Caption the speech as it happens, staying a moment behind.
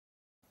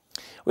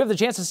We have the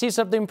chance to see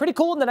something pretty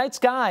cool in the night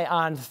sky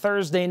on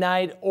Thursday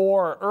night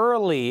or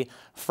early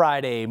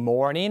Friday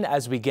morning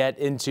as we get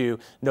into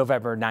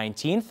November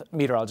 19th.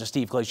 Meteorologist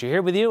Steve Glacier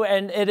here with you,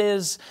 and it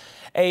is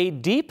a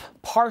deep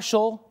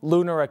partial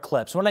lunar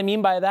eclipse. What I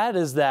mean by that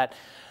is that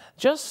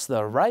just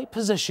the right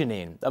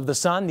positioning of the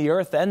sun, the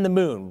earth, and the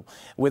moon,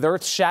 with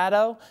Earth's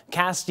shadow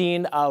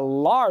casting a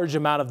large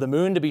amount of the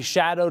moon to be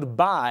shadowed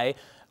by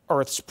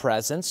Earth's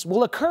presence,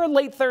 will occur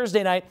late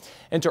Thursday night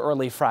into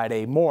early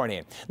Friday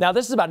morning. Now,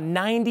 this is about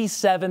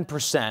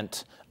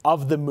 97%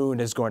 of the moon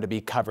is going to be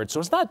covered, so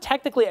it's not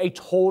technically a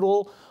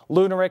total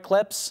lunar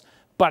eclipse,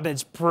 but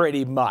it's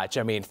pretty much,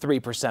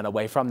 3%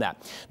 away from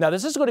that. Now,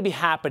 this is going to be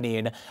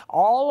happening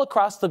all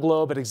across the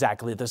globe at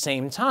exactly the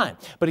same time.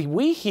 But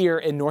we here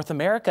in North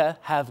America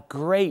have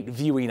great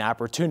viewing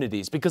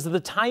opportunities because of the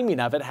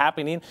timing of it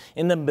happening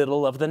in the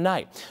middle of the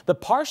night. The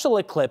partial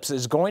eclipse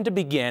is going to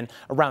begin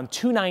around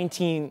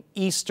 2:19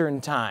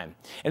 Eastern time.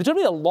 And it's going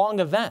to be a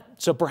long event,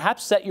 so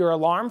perhaps set your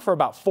alarm for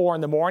about 4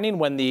 in the morning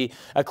when the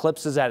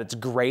eclipse is at its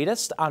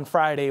greatest on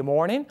Friday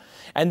morning.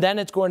 And then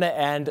it's going to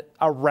end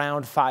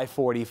around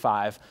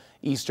 5:45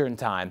 Eastern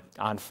time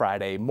on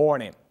Friday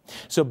morning.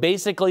 So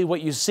basically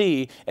what you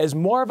see is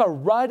more of a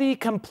ruddy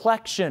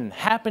complexion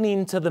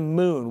happening to the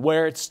moon,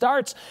 where it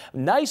starts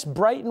nice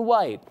bright and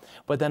white,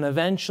 but then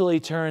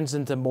eventually turns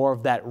into more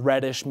of that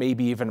reddish,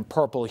 maybe even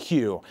purple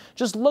hue.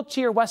 Just look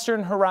to your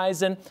western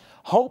horizon,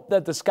 hope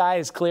that the sky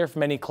is clear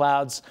from any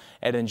clouds,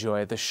 and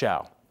enjoy the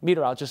show.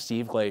 Meteorologist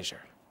Steve Glacier.